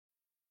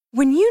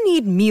When you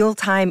need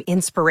mealtime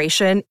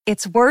inspiration,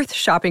 it's worth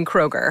shopping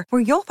Kroger,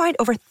 where you'll find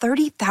over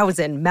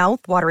 30,000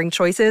 mouth-watering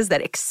choices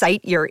that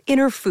excite your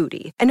inner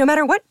foodie. And no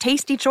matter what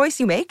tasty choice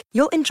you make,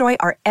 you'll enjoy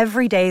our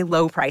everyday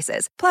low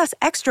prices, plus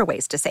extra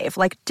ways to save,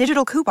 like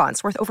digital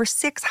coupons worth over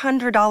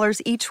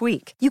 $600 each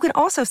week. You can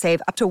also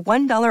save up to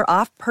 $1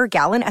 off per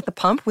gallon at the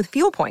pump with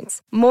fuel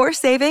points. More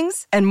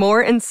savings and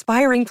more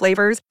inspiring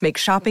flavors make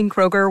shopping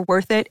Kroger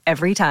worth it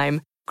every time.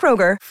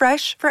 Kroger,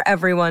 fresh for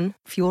everyone.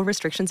 Fuel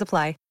restrictions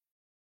apply.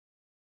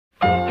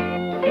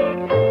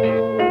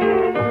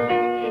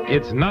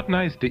 It's not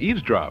nice to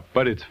eavesdrop,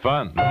 but it's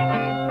fun.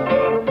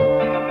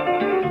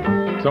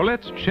 So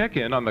let's check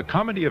in on the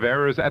comedy of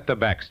errors at the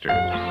Baxters.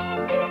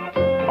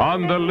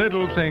 On the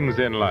little things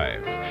in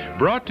life.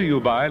 Brought to you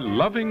by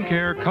Loving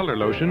Care Color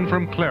Lotion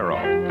from Clairol.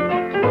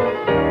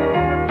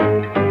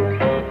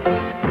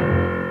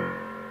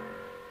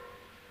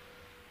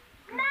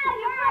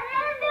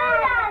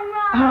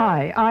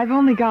 Hi, I've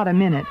only got a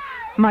minute.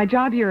 My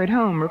job here at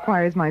home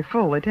requires my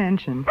full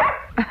attention.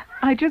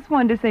 I just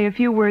wanted to say a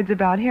few words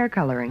about hair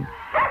coloring.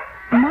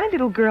 My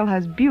little girl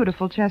has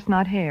beautiful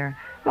chestnut hair,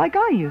 like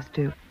I used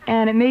to.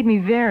 And it made me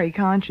very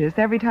conscious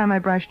every time I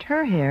brushed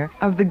her hair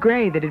of the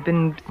gray that had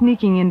been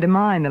sneaking into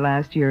mine the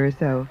last year or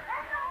so.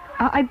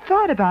 I'd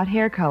thought about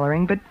hair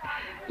coloring, but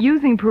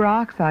using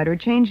peroxide or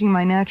changing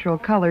my natural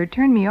color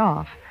turned me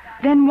off.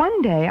 Then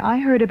one day I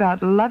heard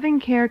about Loving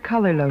Care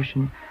Color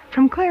Lotion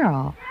from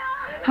Clairol.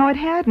 How it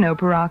had no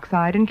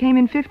peroxide and came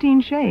in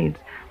 15 shades,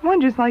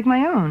 one just like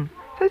my own.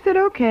 So I said,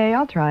 okay,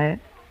 I'll try it.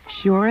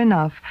 Sure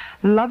enough,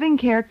 Loving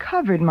Care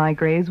covered my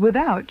grays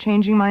without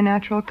changing my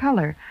natural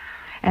color.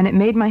 And it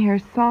made my hair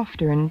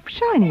softer and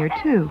shinier,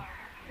 too.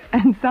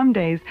 And some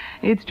days,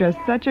 it's just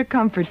such a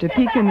comfort to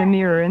peek in the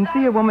mirror and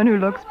see a woman who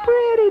looks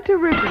pretty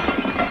terrific,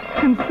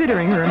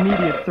 considering her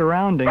immediate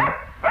surroundings.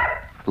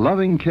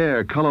 Loving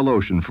Care Color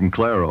Lotion from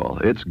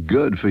Clairol. It's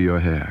good for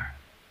your hair.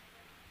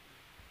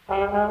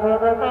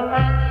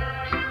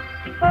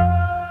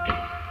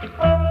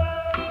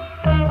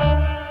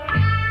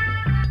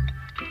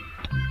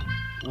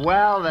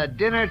 Well, the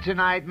dinner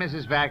tonight,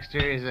 Mrs. Baxter,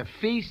 is a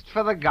feast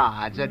for the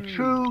gods, a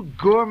true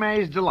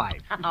gourmet's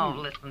delight. Oh,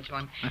 listen to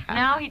him.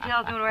 Now he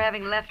tells me we're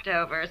having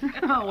leftovers.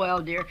 Oh, well,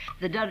 dear,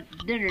 the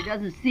dinner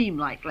doesn't seem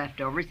like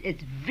leftovers.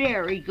 It's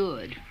very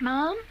good.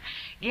 Mom?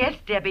 Yes,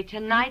 Debbie,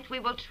 tonight we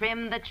will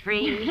trim the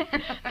tree.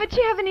 But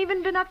you haven't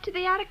even been up to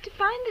the attic to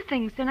find the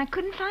things, and I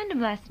couldn't find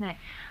them last night.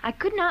 I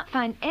could not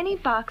find any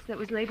box that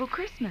was labeled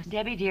Christmas.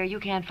 Debbie, dear, you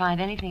can't find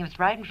anything. It's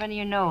right in front of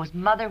your nose.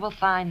 Mother will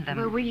find them.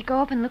 Well, will you go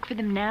up and look for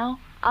them now?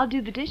 I'll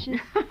do the dishes.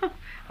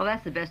 Well,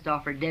 that's the best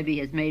offer Debbie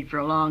has made for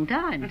a long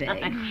time,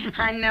 Peg.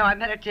 I know. I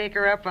better take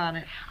her up on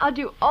it. I'll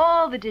do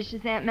all the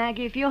dishes, Aunt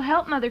Maggie, if you'll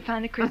help Mother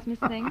find the Christmas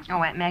things.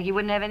 Oh, Aunt Maggie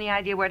wouldn't have any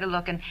idea where to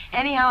look, and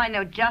anyhow, I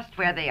know just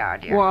where they are,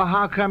 dear. Well,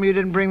 how come you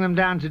didn't bring them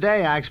down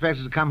today? I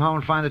expected to come home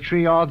and find the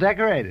tree all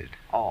decorated.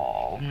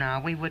 Oh,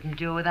 no, we wouldn't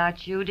do it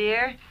without you,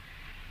 dear.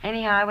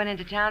 Anyhow, I went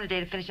into town today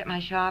to finish up my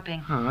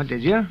shopping. Oh,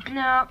 did you?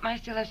 No, I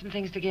still have some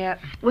things to get.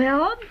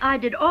 Well, I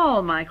did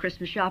all my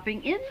Christmas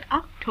shopping in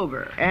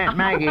October. Aunt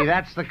Maggie,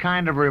 that's the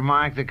kind of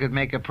remark that could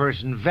make a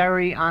person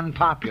very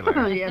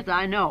unpopular. Yes,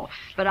 I know.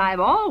 But I've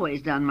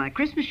always done my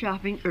Christmas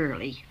shopping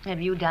early.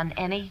 Have you done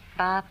any,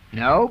 Bob?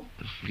 Nope.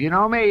 You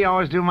know me, you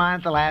always do mine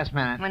at the last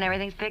minute. When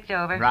everything's picked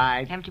over?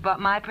 Right. Haven't you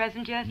bought my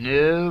present yet?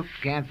 Nope.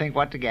 Can't think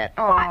what to get.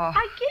 Oh.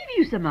 I gave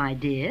you some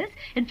ideas.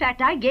 In fact,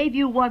 I gave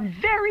you one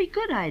very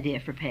good idea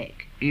for Peg.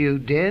 You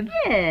did?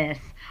 Yes.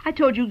 I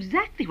told you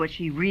exactly what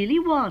she really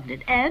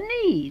wanted and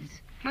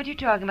needs. What are you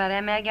talking about,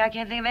 Aunt Maggie? I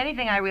can't think of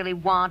anything I really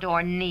want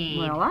or need.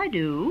 Well, I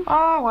do.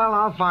 Oh, well,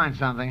 I'll find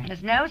something.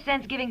 There's no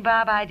sense giving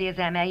Bob ideas,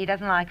 Aunt Maggie. He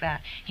doesn't like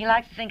that. He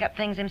likes to think up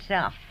things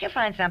himself. He'll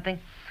find something.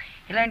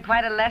 He learned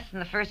quite a lesson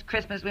the first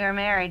Christmas we were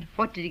married.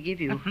 What did he give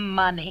you?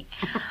 Money.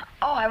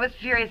 Oh, I was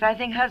furious. I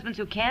think husbands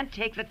who can't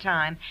take the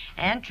time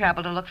and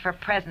trouble to look for a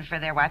present for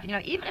their wife,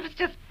 even if it's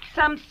just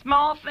some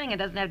small thing, it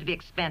doesn't have to be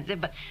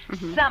expensive, but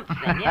something,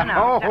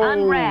 to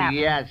unwrap.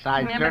 Yes,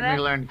 I Remember certainly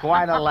that? learned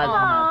quite a lesson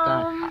that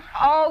time.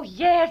 Oh,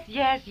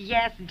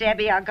 yes,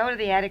 Debbie. I'll go to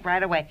the attic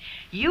right away.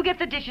 You get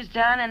the dishes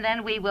done, and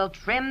then we will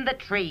trim the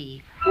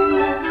tree.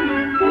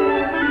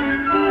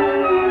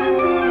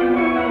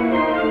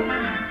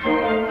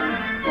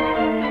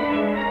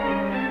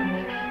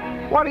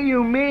 What do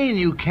you mean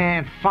you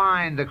can't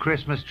find the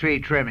Christmas tree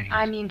trimmings?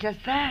 I mean just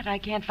that. I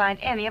can't find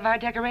any of our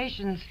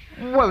decorations.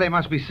 Well, they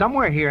must be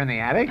somewhere here in the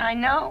attic. I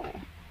know.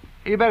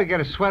 You better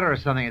get a sweater or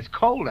something. It's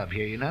cold up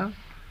here, I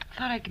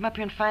thought I'd come up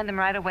here and find them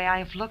right away.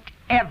 I've looked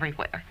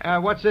everywhere.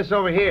 What's this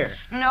over here?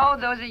 No,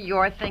 those are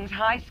your things.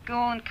 High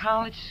school and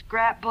college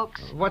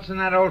scrapbooks. What's in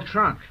that old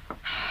trunk?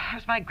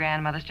 It's my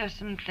grandmother's. Just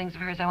some things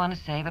of hers I want to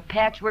save. A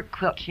patchwork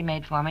quilt she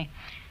made for me.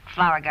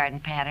 Flower garden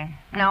pattern.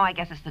 No, I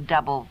guess it's the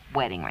double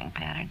wedding ring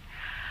pattern.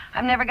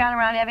 I've never gone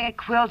around having it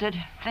quilted.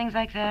 Things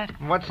like that.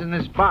 What's in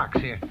this box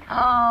here?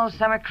 Oh,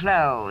 summer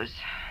clothes.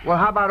 Well,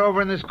 how about over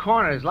in this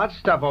corner? There's lots of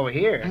stuff over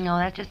here. No,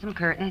 that's just some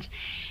curtains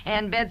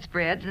and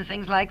bedspreads and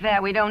things like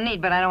that we don't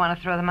need, but I don't want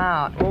to throw them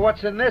out. Well,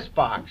 what's in this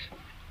box?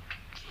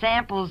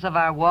 samples of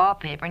our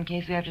wallpaper in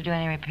case we have to do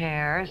any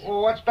repairs.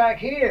 Well, what's back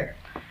here?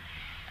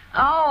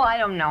 Oh, I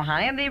don't know,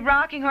 honey. The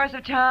rocking horse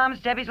of Tom's,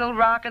 Debbie's little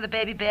rocker, the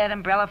baby bed,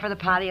 umbrella for the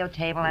patio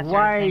table, that sort of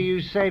Why are thing.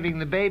 you saving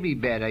the baby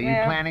bed? Are you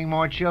Well- planning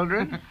more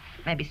children?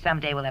 Maybe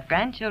someday we'll have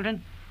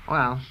grandchildren.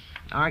 Well,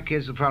 our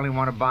kids will probably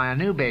want to buy a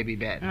new baby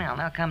bed. Well,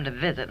 they'll come to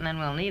visit, and then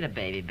we'll need a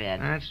baby bed.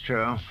 That's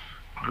true.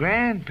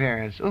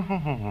 Grandparents.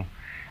 Oh,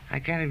 I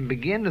can't even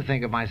begin to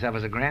think of myself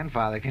as a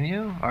grandfather, can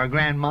you? Or a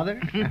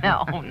grandmother?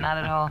 No, not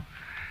at all.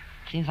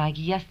 Seems like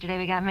yesterday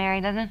we got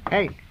married, doesn't it?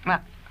 Hey,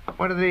 What?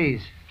 what are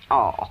these?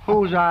 Oh.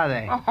 Whose are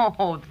they?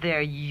 Oh,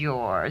 they're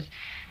yours.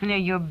 They're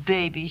your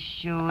baby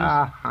shoes.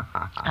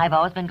 Ah, I've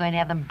always been going to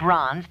have them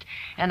bronzed,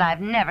 and I've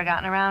never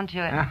gotten around to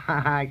it.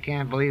 I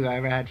can't believe I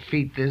ever had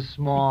feet this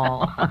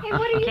small. Hey,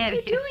 what are you Can't-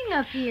 two doing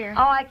up here?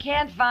 Oh, I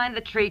can't find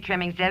the tree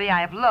trimmings, Debbie. I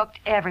have looked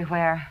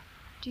everywhere.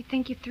 Do you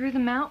think you threw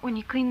them out when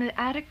you cleaned the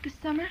attic this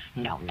summer?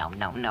 No.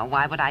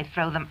 Why would I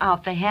throw them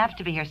out? They have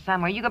to be here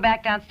somewhere. You go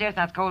back downstairs.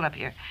 Now it's cold up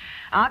here.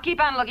 I'll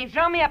keep on looking.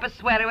 Throw me up a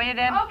sweater, will you,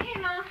 Deb? Okay,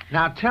 Mom.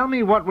 Now tell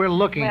me what we're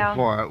looking Well-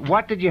 for.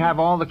 What did you have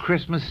all the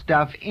Christmas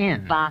stuff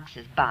in?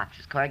 Boxes,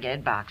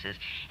 corrugated boxes.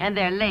 And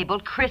they're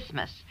labeled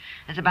Christmas.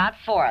 There's about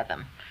 4 of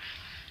them.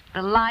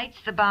 The lights,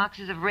 the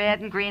boxes of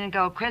red and green and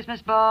gold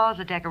Christmas balls,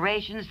 the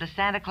decorations, the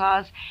Santa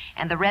Claus,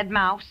 and the red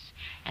mouse,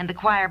 and the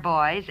choir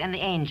boys, and the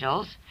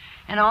angels,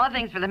 and all the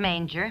things for the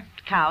manger,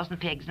 cows and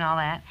pigs and all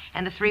that,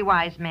 and the 3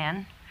 wise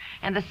men,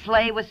 and the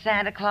sleigh with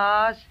Santa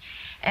Claus,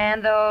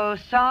 and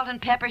those salt and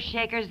pepper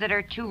shakers that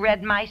are 2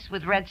 red mice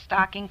with red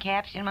stocking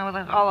caps, you know,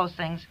 all those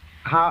things.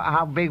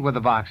 How big were the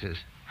boxes?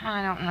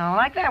 I don't know.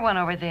 Like that one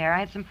over there.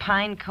 I had some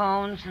pine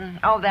cones and,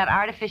 that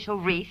artificial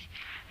wreath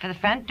for the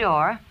front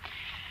door.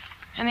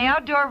 And the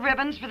outdoor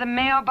ribbons for the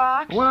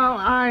mailbox. Well,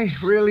 I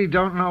really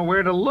don't know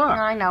where to look.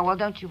 I know. Well,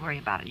 don't you worry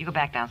about it. You go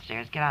back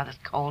downstairs. Get out of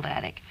this cold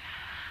attic.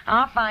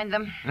 I'll find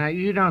them. Now,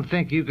 you don't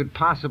think you could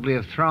possibly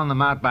have thrown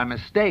them out by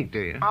mistake, do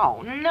you?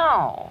 Oh,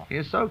 no.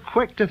 You're so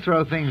quick to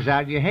throw things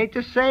out, you hate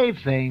to save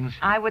things.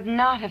 I would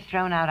not have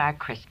thrown out our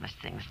Christmas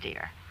things,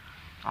 dear.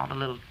 All the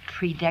little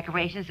tree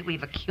decorations that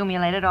we've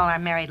accumulated all our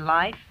married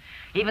life.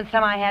 Even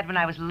some I had when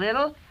I was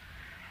little.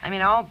 I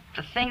mean, all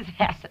the things that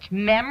have such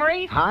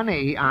memories.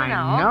 Honey,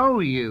 I know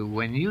you.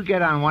 When you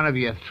get on one of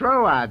your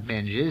throw-out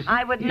binges...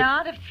 I would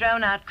not have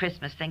thrown out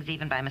Christmas things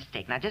even by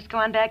mistake. Now, just go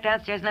on back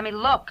downstairs and let me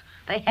look.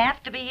 They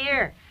have to be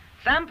here.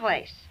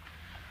 Someplace.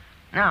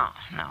 No,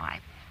 I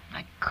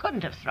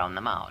couldn't have thrown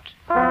them out.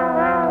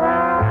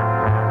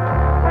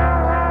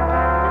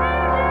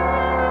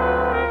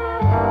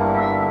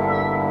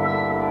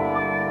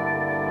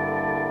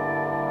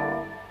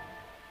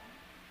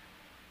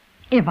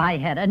 If I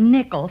had a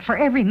nickel for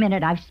every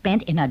minute I've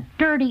spent in a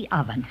dirty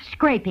oven,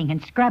 scraping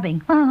and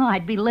scrubbing,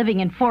 I'd be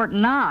living in Fort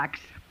Knox.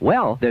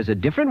 Well, there's a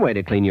different way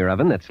to clean your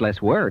oven that's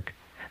less work.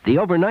 The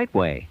overnight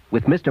way,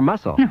 with Mr.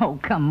 Muscle. Oh,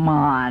 come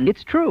on.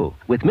 It's true.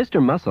 With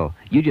Mr. Muscle,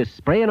 you just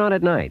spray it on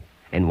at night.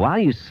 And while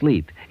you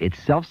sleep, its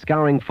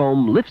self-scouring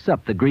foam lifts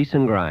up the grease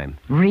and grime.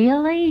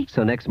 Really?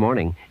 So next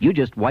morning, you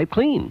just wipe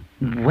clean.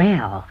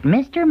 Well,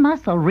 Mr.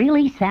 Muscle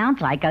really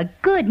sounds like a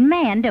good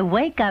man to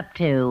wake up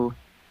to.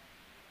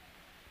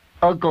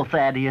 Uncle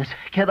Thaddeus,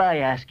 can I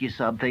ask you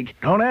something?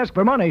 Don't ask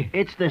for money.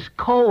 It's this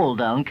cold,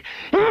 Unc.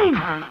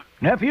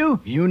 Nephew,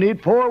 you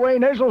need 4-way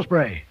nasal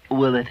spray.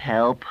 Will it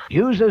help?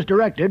 Use as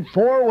directed,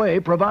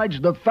 4-way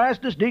provides the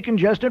fastest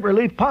decongestant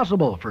relief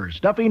possible for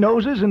stuffy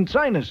noses and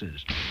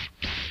sinuses.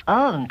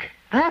 Unc,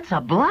 that's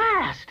a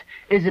blast.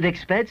 Is it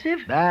expensive?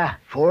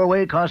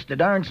 4-way costs a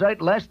darn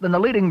sight less than the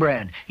leading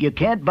brand. You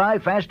can't buy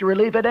faster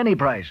relief at any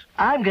price.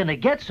 I'm gonna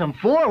get some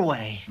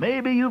 4-way.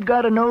 Maybe you've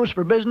got a nose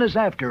for business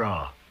after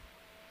all.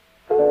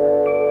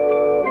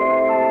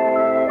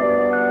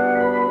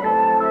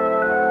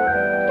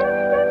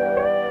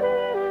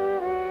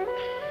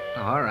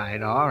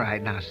 All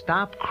right. Now,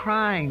 stop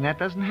crying. That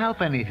doesn't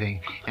help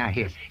anything. Now,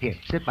 here,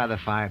 sit by the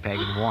fire peg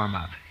and warm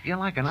up. You're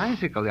like an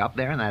icicle up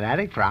there in that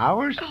attic for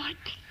hours. Oh,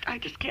 I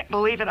just can't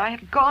believe it. I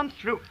have gone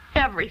through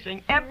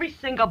everything, every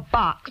single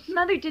box. If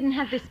Mother didn't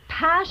have this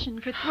passion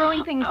for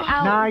throwing things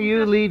out... Now,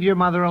 you leave your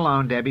mother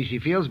alone, Debbie. She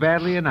feels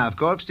badly enough.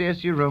 Go upstairs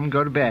to your room and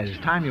go to bed.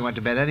 It's time you went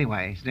to bed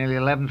anyway. It's nearly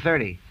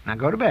 11:30. Now,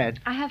 go to bed.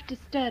 I have to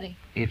study.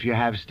 If you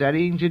have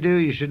studying to do,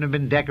 you shouldn't have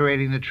been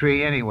decorating the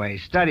tree anyway.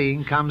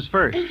 Studying comes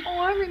first. Oh,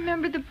 I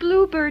remember the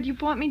bluebird you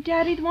bought me,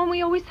 Daddy, the one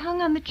we always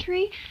hung on the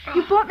tree.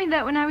 You bought me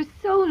that when I was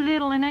so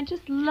little, and I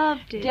just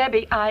loved it.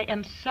 Debbie, I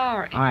am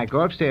sorry. All right,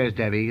 go upstairs,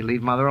 Debbie.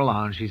 Leave Mother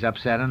alone. She's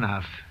upset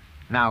enough.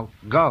 Now,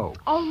 go.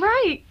 All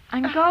right.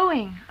 I'm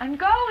going.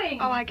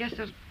 Oh, I guess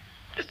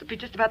this will be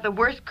just about the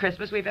worst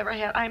Christmas we've ever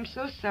had. I'm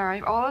so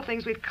sorry. All the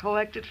things we've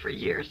collected for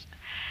years.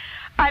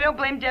 I don't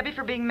blame Debbie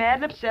for being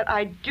mad and upset.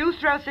 I do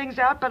throw things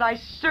out, but I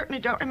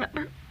certainly don't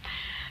remember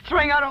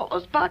throwing out all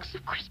those boxes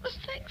of Christmas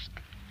things.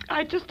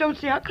 I just don't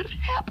see how it could have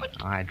happened.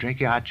 All right,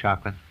 drink your hot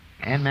chocolate.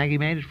 Aunt Maggie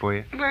made it for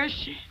you. Where is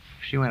she?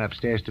 She went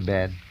upstairs to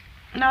bed.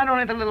 Not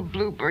only the little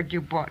bluebird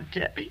you bought,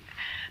 Debbie.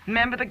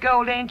 Remember the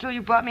gold angel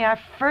you bought me our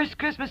first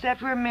Christmas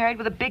after we were married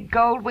with the big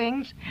gold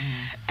wings?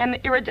 And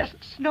the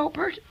iridescent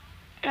snowbird?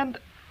 And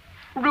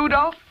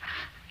Rudolph,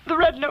 the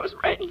red-nosed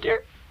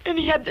reindeer, and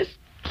he had this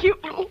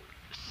cute little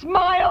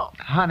smile.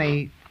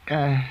 Honey,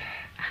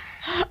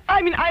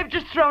 I mean, I've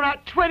just thrown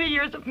out 20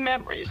 years of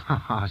memories.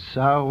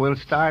 So we'll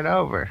start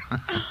over.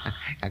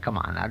 Now, come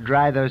on, now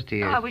dry those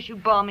tears. I wish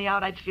you'd bawl me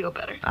out. I'd feel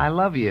better. I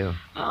love you.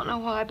 I don't know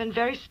why. I've been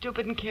very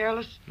stupid and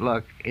careless.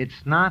 Look,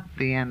 it's not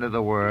the end of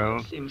the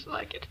world. Seems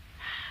like it.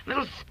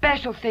 Little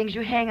special things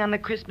you hang on the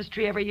Christmas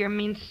tree every year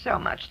mean so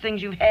much.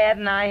 Things you had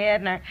and I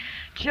had and our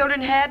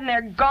children had and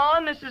they're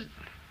gone. This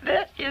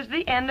is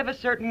the end of a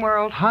certain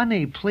world.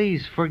 Honey,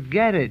 please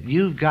forget it.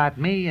 You've got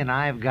me and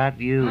I've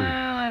got you.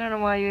 Well, I don't know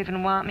why you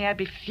even want me. I'd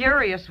be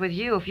furious with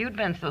you if you'd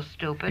been so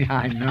stupid. Yeah,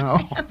 I know.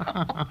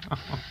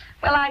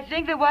 Well, I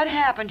think that what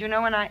happened,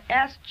 when I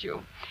asked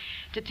you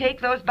to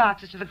take those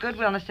boxes to the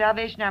Goodwill and the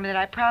Salvation Army, that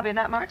I probably had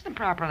not marked them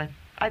properly.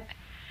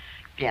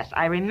 Yes,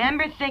 I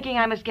remember thinking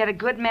I must get a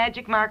good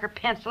magic marker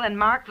pencil and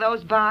mark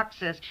those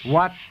boxes.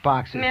 What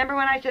boxes? Remember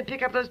when I said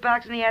pick up those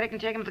boxes in the attic and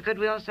take them to the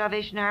Goodwill and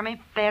Salvation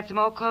Army? They had some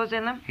old clothes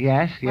in them?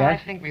 Yes. Well, I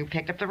think we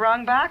picked up the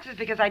wrong boxes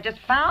because I just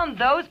found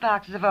those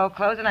boxes of old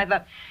clothes and I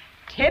thought,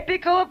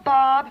 typical of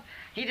Bob.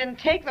 He didn't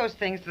take those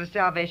things to the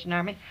Salvation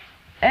Army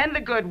and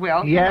the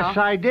Goodwill. Yes,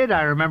 I did.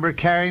 I remember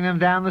carrying them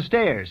down the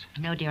stairs.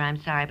 No, dear, I'm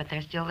sorry, but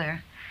they're still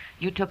there.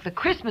 You took the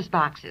Christmas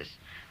boxes,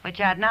 which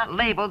I had not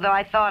labeled, though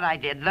I thought I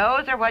did.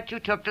 Those are what you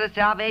took to the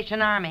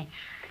Salvation Army.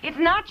 It's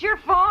not your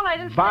fault. I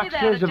didn't say that.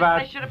 Boxes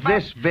about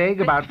this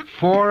big, about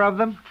 4 of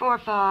them? 4 or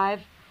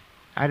 5.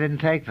 I didn't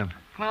take them.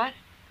 What?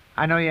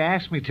 I know you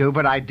asked me to,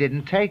 but I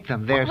didn't take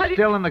them. They're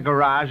still in the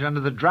garage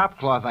under the drop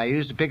cloth I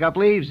used to pick up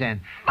leaves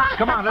in.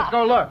 Come on, let's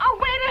go look. Oh,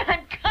 wait a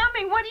minute. I'm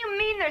coming. What do you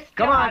mean they're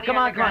still Come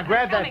on.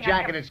 Grab that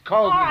jacket. It's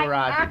cold in the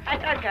garage. All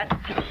right, okay.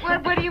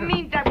 What do you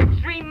mean? That was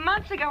 3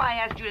 months ago I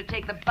asked you to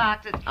take the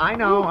boxes. I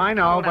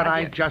know, but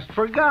I just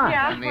forgot.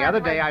 Yeah, and the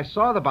other day I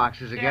saw the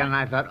boxes again, and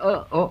I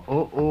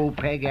thought,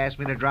 Peg asked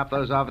me to drop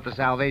those off at the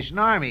Salvation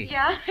Army.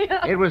 Yeah.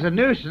 It was a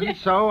nuisance,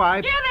 so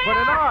I put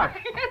it off.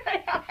 Here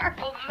they are,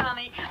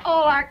 honey.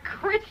 Oh, our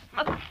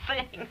Christmas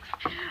things.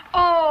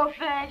 Oh,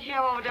 thank you.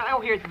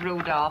 Oh, here's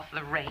Rudolph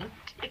the reindeer.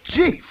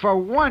 Gee, for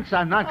once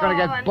I'm not going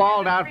to get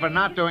bawled out for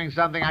not doing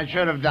something I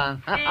should have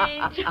done.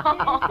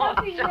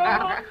 Nothing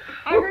wrong.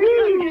 I heard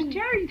you just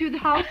tearing through the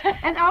house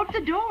and out the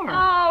door.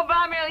 Oh,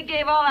 Bob merely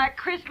gave all our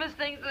Christmas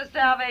things to the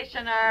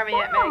Salvation Army.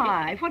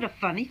 Why? What a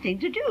funny thing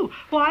to do.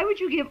 Why would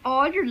you give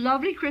all your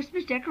lovely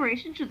Christmas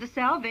decorations to the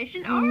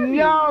Salvation Army?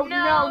 No, you don't.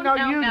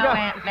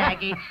 Aunt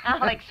Maggie.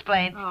 I'll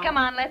explain. Come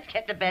on, let's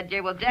get to bed,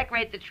 dear. We'll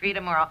decorate the tree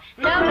tomorrow.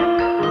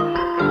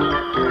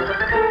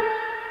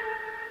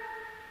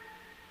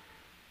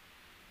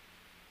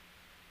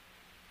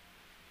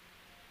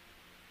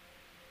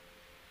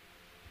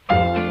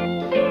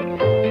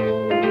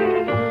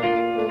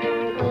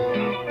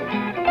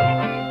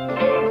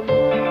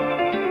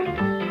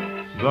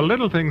 The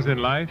Little Things in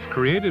Life,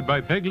 created by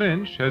Peg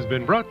Lynch, has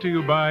been brought to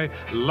you by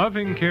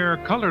Loving Care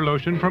Color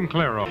Lotion from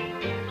Clairol.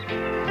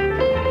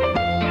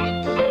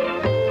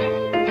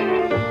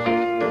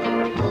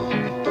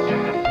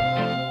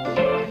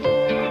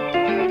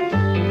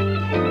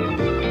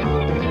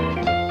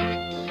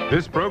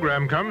 This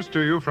program comes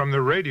to you from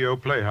the Radio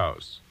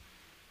Playhouse.